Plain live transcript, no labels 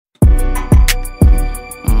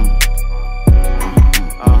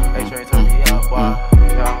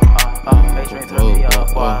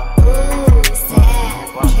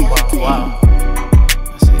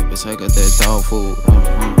I got that dog food.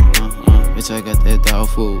 Bitch, I got that dog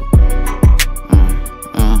food.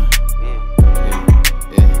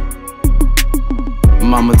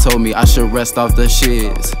 Mama told me I should rest off the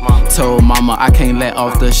shits. Told mama I can't let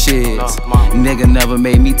off the shits. Nigga never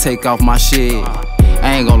made me take off my shit.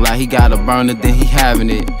 I ain't gon' lie, he got a burner, then he having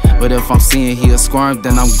it. But if I'm seeing he a squirm,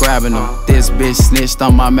 then I'm grabbing him. This bitch snitched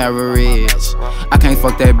on my marriage. I can't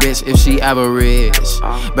fuck that bitch if she average.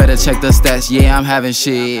 Better check the stats, yeah, I'm having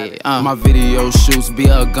shit. My video shoots be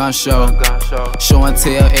a gun show. Show and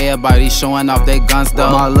tell, everybody showing off their guns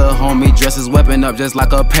though. My little homie dresses weapon up just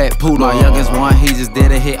like a pet poodle. My youngest one, he just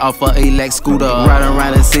did a hit off a elect scooter. Riding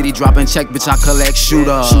around the city, dropping check, bitch, I collect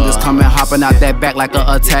shooters. Shooters coming, hopping out that back like a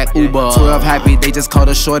attack Uber. 12 happy, they just called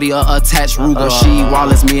a shorty a attached Ruger. She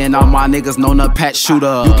Wallace, me and all my niggas known a patch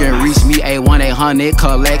shooter. You can reach me at 1-800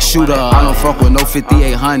 collect shooter. I don't fuck with no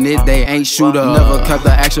 5800, they ain't shooter. Never kept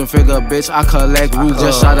the action figure, bitch, I collect Ruger.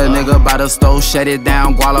 Just shot a nigga by the stove, shut it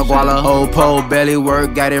down, guala guala. Old pole belly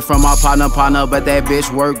work, got it from my partner, but that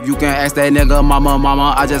bitch work. You can ask that nigga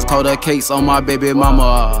mama, I just called a case on my baby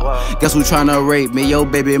mama. Guess who tryna rape me? Yo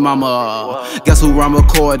baby mama. Guess who run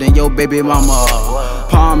recording? Yo baby mama.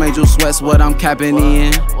 Palm Angel sweats what I'm capping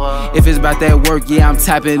in. If it's about that work, yeah, I'm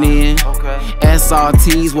tapping in.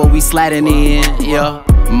 SRT's what we sliding in, yeah.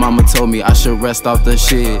 Mama told me I should rest off the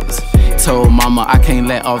shits. Told mama I can't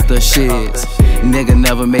let off the shits. Nigga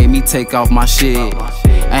never made me take off my shit.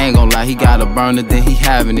 I ain't gon' lie, he got a burner, then he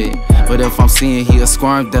having it. But if I'm seeing he a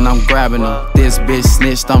squirm, then I'm grabbing him. This bitch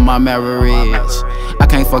snitched on my marriage. I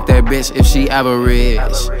can't fuck that bitch if she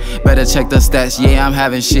average. Better check the stats, yeah, I'm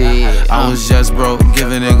having shit. I was just broke,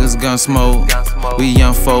 giving niggas gun smoke. We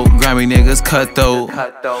young folk, grimy niggas cutthroat.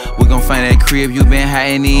 We gon' find that crib you been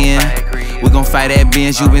hiding in. We gon' fight that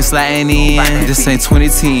bench you been sliding in. This ain't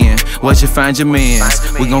 2010, what you find your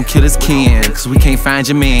mans? We gon' kill his kin, cause we can't find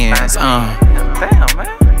your mans. Damn,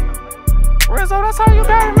 man. Renzo, that's how you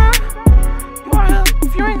got it, man. You out here,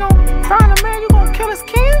 if you ain't gon' find a man, you gon' kill his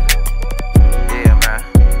kid? Yeah, man.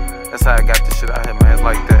 That's how I got this shit out here, man. It's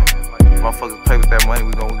like that. Motherfuckers play with that money,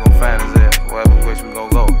 we gon' find his ass. Wherever which we gon'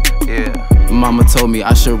 go. Yeah. Mama told me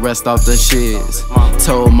I should rest off the shits.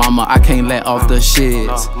 Told mama I can't let off the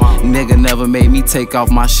shits. Nigga never made me take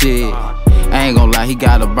off my shit. I ain't gon' lie, he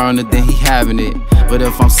got a burner, then he having it. But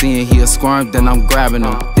if I'm seeing he a squirm, then I'm grabbing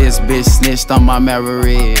him. This bitch snitched on my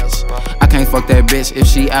marriage. I can't fuck that bitch if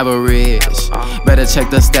she average. Better check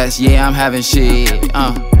the stats, yeah, I'm having shit.